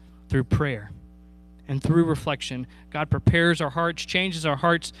callings through prayer and through reflection. God prepares our hearts, changes our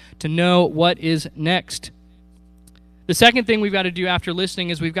hearts to know what is next. The second thing we've got to do after listening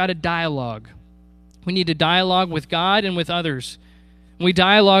is we've got to dialogue. We need to dialogue with God and with others. When we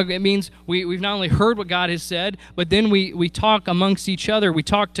dialogue, it means we've not only heard what God has said, but then we talk amongst each other. We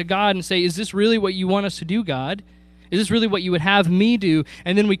talk to God and say, is this really what you want us to do, God? Is this really what you would have me do?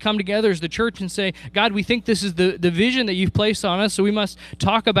 And then we come together as the church and say, God, we think this is the vision that you've placed on us, so we must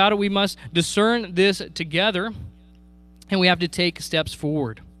talk about it. We must discern this together, and we have to take steps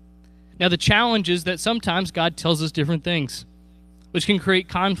forward. Now, the challenge is that sometimes God tells us different things, which can create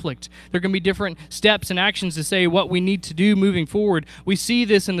conflict. There can be different steps and actions to say what we need to do moving forward. We see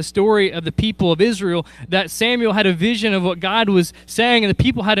this in the story of the people of Israel, that Samuel had a vision of what God was saying, and the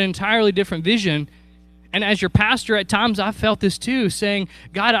people had an entirely different vision. And as your pastor, at times I've felt this too, saying,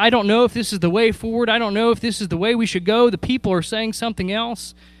 God, I don't know if this is the way forward. I don't know if this is the way we should go. The people are saying something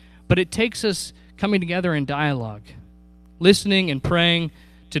else. But it takes us coming together in dialogue, listening and praying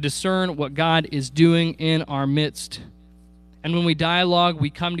to discern what God is doing in our midst. And when we dialogue, we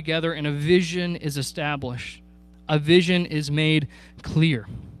come together and a vision is established. A vision is made clear.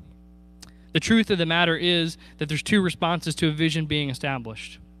 The truth of the matter is that there's two responses to a vision being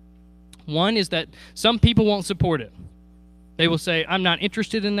established. One is that some people won't support it. They will say, I'm not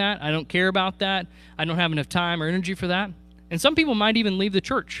interested in that. I don't care about that. I don't have enough time or energy for that. And some people might even leave the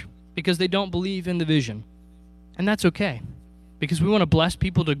church because they don't believe in the vision. And that's okay, because we want to bless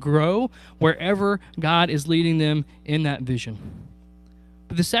people to grow wherever God is leading them in that vision.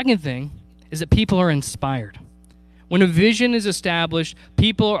 But the second thing is that people are inspired. When a vision is established,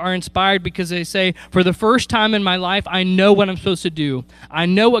 people are inspired because they say, for the first time in my life, I know what I'm supposed to do. I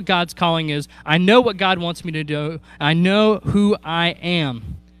know what God's calling is. I know what God wants me to do. I know who I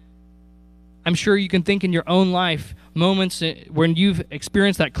am. I'm sure you can think in your own life moments when you've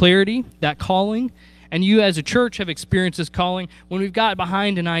experienced that clarity, that calling, and you as a church have experienced this calling, when we've got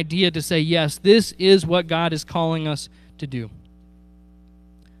behind an idea to say, yes, this is what God is calling us to do.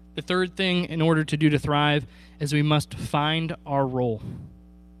 The third thing in order to thrive is we must find our role.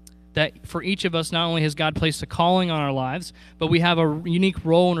 That for each of us, not only has God placed a calling on our lives, but we have a unique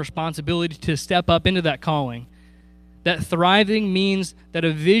role and responsibility to step up into that calling. That thriving means that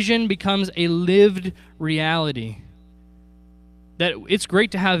a vision becomes a lived reality. That it's great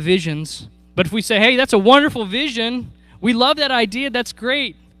to have visions, but if we say, hey, that's a wonderful vision, we love that idea, that's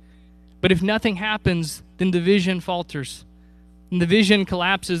great. But if nothing happens, then the vision falters. And the vision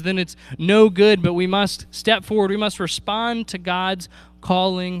collapses, then it's no good, but we must step forward. We must respond to God's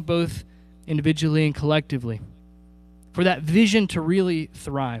calling, both individually and collectively, for that vision to really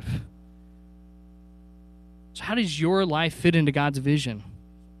thrive. So how does your life fit into God's vision?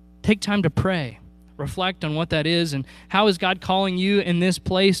 Take time to pray. Reflect on what that is, and how is God calling you in this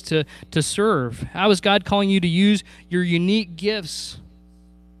place to serve? How is God calling you to use your unique gifts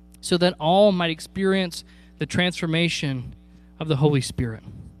so that all might experience the transformation of the Holy Spirit?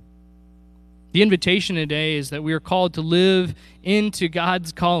 The invitation today is that we are called to live into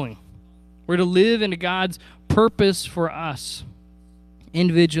God's calling. We're to live into God's purpose for us,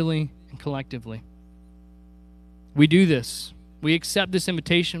 individually and collectively. We do this. We accept this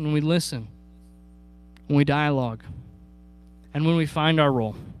invitation when we listen, when we dialogue, and when we find our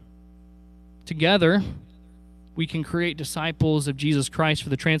role. Together, we can create disciples of Jesus Christ for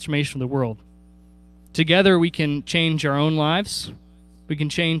the transformation of the world. Together, we can change our own lives, we can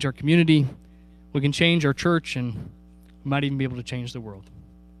change our community, we can change our church, and we might even be able to change the world.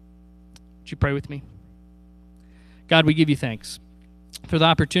 Would you pray with me? God, we give you thanks for the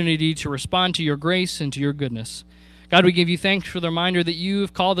opportunity to respond to your grace and to your goodness. God, we give you thanks for the reminder that you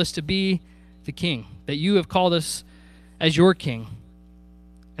have called us to be the King, that you have called us as your King,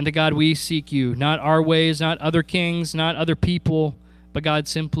 and that, God, we seek you, not our ways, not other kings, not other people, but, God,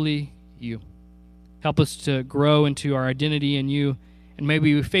 simply you. Help us to grow into our identity in you, and may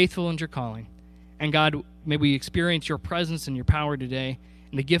we be faithful in your calling. And God, may we experience your presence and your power today,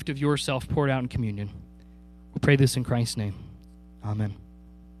 and the gift of yourself poured out in communion. We pray this in Christ's name. Amen.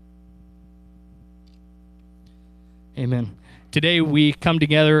 Amen. Today we come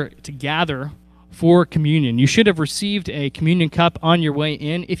together to gather for communion. You should have received a communion cup on your way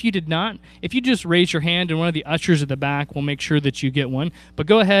in. If you did not, if you just raise your hand and one of the ushers at the back will make sure that you get one. But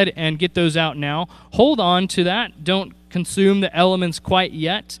go ahead and get those out now. Hold on to that. Don't consume the elements quite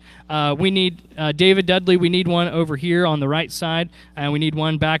yet. We need, David Dudley, we need one over here on the right side, and we need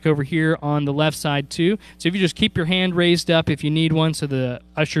one back over here on the left side too. So if you just keep your hand raised up if you need one so the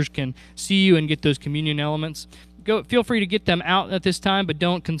ushers can see you and get those communion elements. Feel free to get them out at this time, but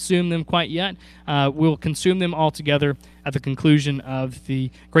don't consume them quite yet. We'll consume them all together at the conclusion of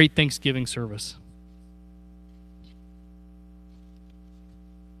the great Thanksgiving service.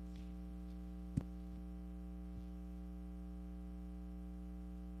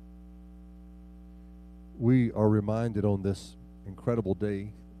 We are reminded on this incredible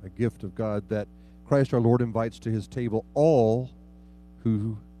day, a gift of God, that Christ our Lord invites to his table all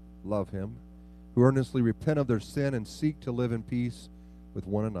who love him, who earnestly repent of their sin and seek to live in peace with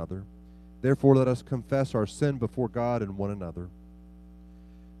one another. Therefore, let us confess our sin before God and one another.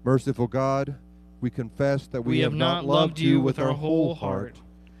 Merciful God, we confess that we have not loved you with our whole heart.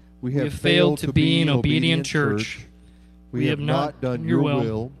 We have failed to be an obedient church. We have not done your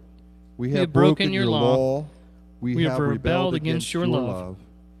will. We have broken your law. We have rebelled against your love.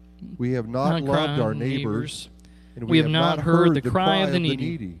 We have not loved our neighbors. And we have not heard the cry of the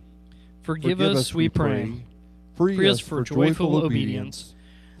needy. Forgive us, we pray. Free us for joyful obedience.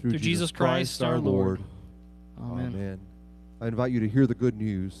 Through Jesus Christ our Lord. Amen. I invite you to hear the good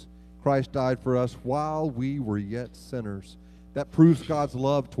news. Christ died for us while we were yet sinners. That proves God's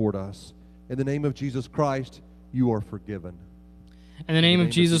love toward us. In the name of Jesus Christ, you are forgiven. In the name of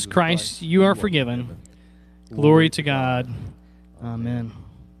Jesus Christ, you are forgiven. Glory to God. Amen.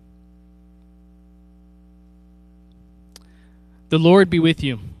 The Lord be with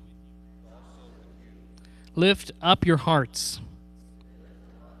you. Lift up your hearts.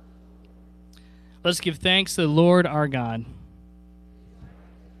 Let's give thanks to the Lord our God.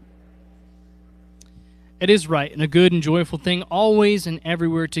 It is right and a good and joyful thing always and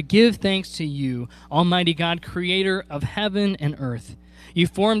everywhere to give thanks to you, Almighty God, creator of heaven and earth. You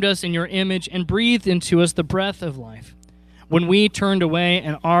formed us in your image and breathed into us the breath of life. When we turned away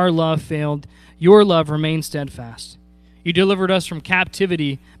and our love failed, your love remained steadfast. You delivered us from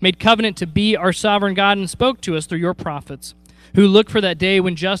captivity, made covenant to be our sovereign God, and spoke to us through your prophets, who look for that day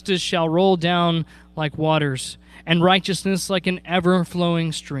when justice shall roll down like waters, and righteousness like an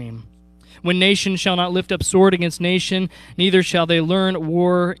ever-flowing stream. When nation shall not lift up sword against nation, neither shall they learn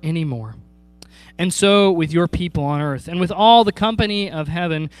war any more. And so with your people on earth, and with all the company of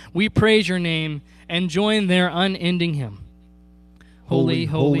heaven, we praise your name and join their unending hymn. Holy,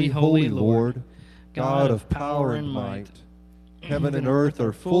 holy, holy Lord, God of power and might, heaven and earth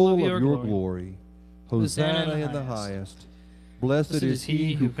are full of your glory. Hosanna in the highest. Blessed is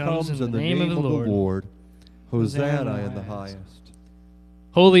he who comes in the name of the Lord. Hosanna in the highest.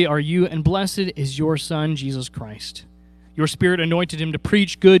 Holy are you, and blessed is your Son, Jesus Christ. Your Spirit anointed him to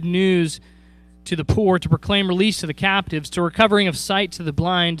preach good news to the poor, to proclaim release to the captives, to recovering of sight to the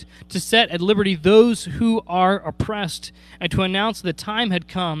blind, to set at liberty those who are oppressed, and to announce the time had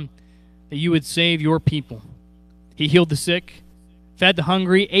come that you would save your people. He healed the sick, fed the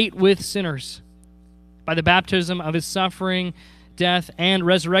hungry, ate with sinners. By the baptism of his suffering, death, and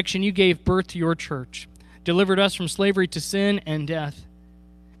resurrection, you gave birth to your church, delivered us from slavery to sin and death,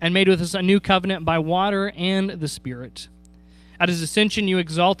 and made with us a new covenant by water and the Spirit. At his ascension, you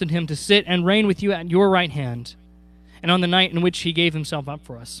exalted him to sit and reign with you at your right hand. And on the night in which he gave himself up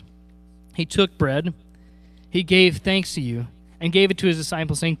for us, he took bread, he gave thanks to you, and gave it to his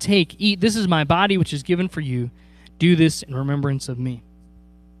disciples, saying, "Take, eat, this is my body which is given for you. Do this in remembrance of me."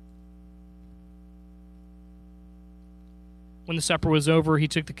 When the supper was over, he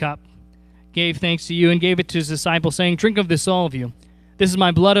took the cup, gave thanks to you, and gave it to his disciples, saying, "Drink of this, all of you. This is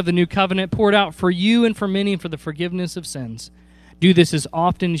my blood of the new covenant, poured out for you and for many for the forgiveness of sins. Do this as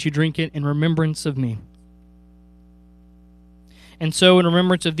often as you drink it in remembrance of me." And so, in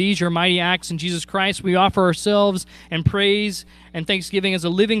remembrance of these, your mighty acts in Jesus Christ, we offer ourselves and praise and thanksgiving as a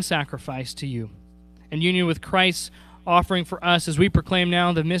living sacrifice to you, in union with Christ's offering for us as we proclaim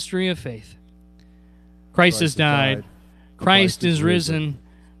now the mystery of faith. Christ has died. Christ is risen.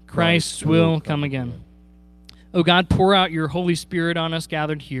 Christ will come again. O God, pour out your Holy Spirit on us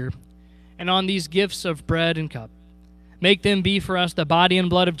gathered here, and on these gifts of bread and cup. Make them be for us the body and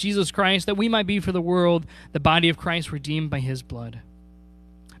blood of Jesus Christ, that we might be for the world the body of Christ redeemed by his blood.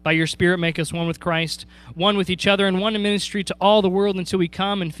 By your Spirit, make us one with Christ, one with each other, and one in ministry to all the world until we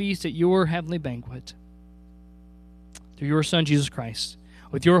come and feast at your heavenly banquet. Through your Son, Jesus Christ,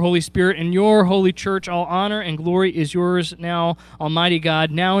 with your Holy Spirit and your holy church, all honor and glory is yours now, Almighty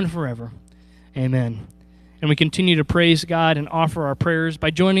God, now and forever. Amen. And we continue to praise God and offer our prayers by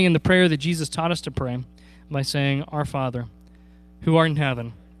joining in the prayer that Jesus taught us to pray by saying, Our Father, who art in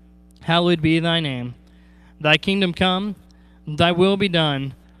heaven, hallowed be thy name. Thy kingdom come, thy will be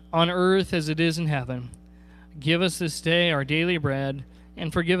done, on earth as it is in heaven. Give us this day our daily bread,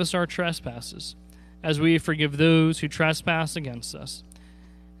 and forgive us our trespasses, as we forgive those who trespass against us.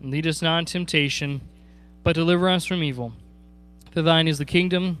 And lead us not into temptation, but deliver us from evil. For thine is the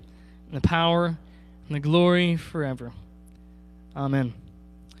kingdom, and the power, and the glory forever. Amen.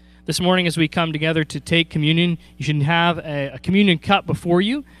 This morning as we come together to take communion, you should have a communion cup before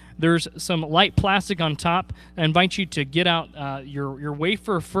you. There's some light plastic on top. I invite you to get out your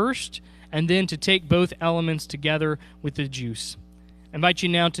wafer first, and then to take both elements together with the juice. I invite you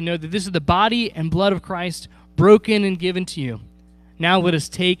now to know that this is the body and blood of Christ broken and given to you. Now let us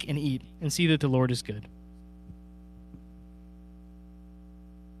take and eat and see that the Lord is good.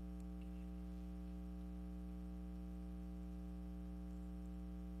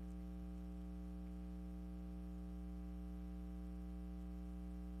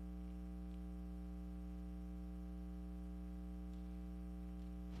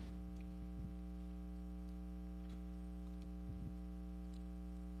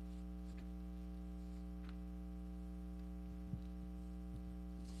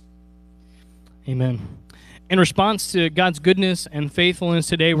 Amen. In response to God's goodness and faithfulness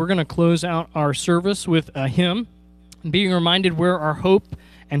today, we're going to close out our service with a hymn, being reminded where our hope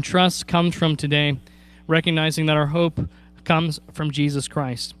and trust comes from today, recognizing that our hope comes from Jesus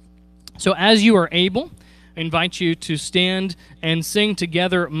Christ. So as you are able, I invite you to stand and sing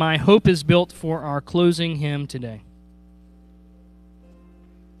together, My Hope is Built, for our closing hymn today.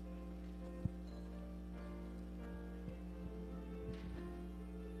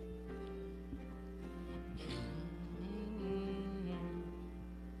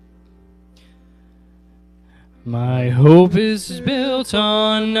 My hope is built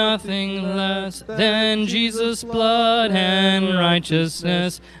on nothing less than Jesus' blood and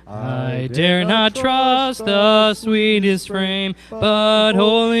righteousness. I dare not trust the sweetest frame, but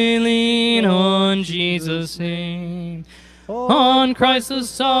wholly lean on Jesus' name. On Christ the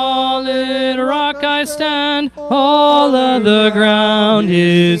solid rock I stand, all other ground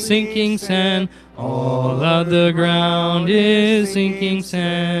is sinking sand. All other ground is sinking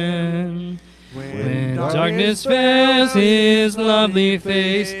sand. When darkness veils his lovely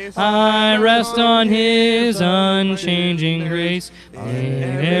face, I rest on his unchanging grace. In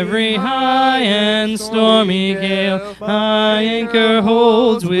every high and stormy gale, my anchor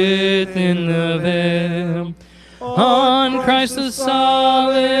holds within the veil. On Christ the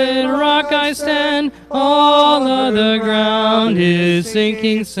solid rock I stand, all other ground is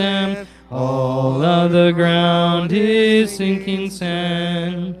sinking sand. All other ground is sinking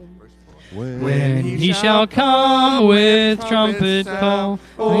sand. When he shall come with trumpet call,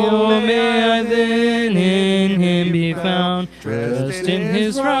 oh, may I then in him be found, dressed in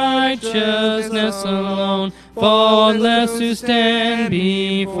his righteousness alone, faultless to stand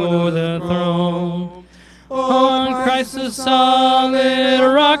before the throne. On Christ the solid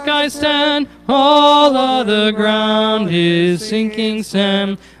rock I stand, all other ground is sinking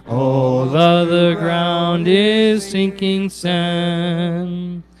sand. All other ground is sinking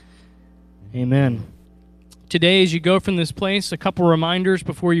sand. Amen. Today, as you go from this place, a couple reminders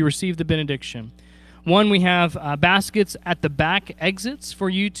before you receive the benediction. One, we have baskets at the back exits for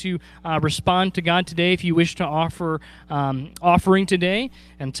you to respond to God today. If you wish to offer offering today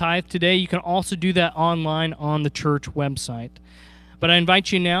and tithe today, you can also do that online on the church website. But I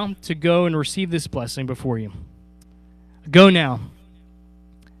invite you now to go and receive this blessing before you. Go now,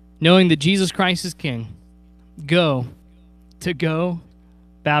 knowing that Jesus Christ is King. Go,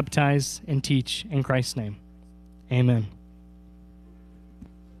 baptize, and teach in Christ's name. Amen.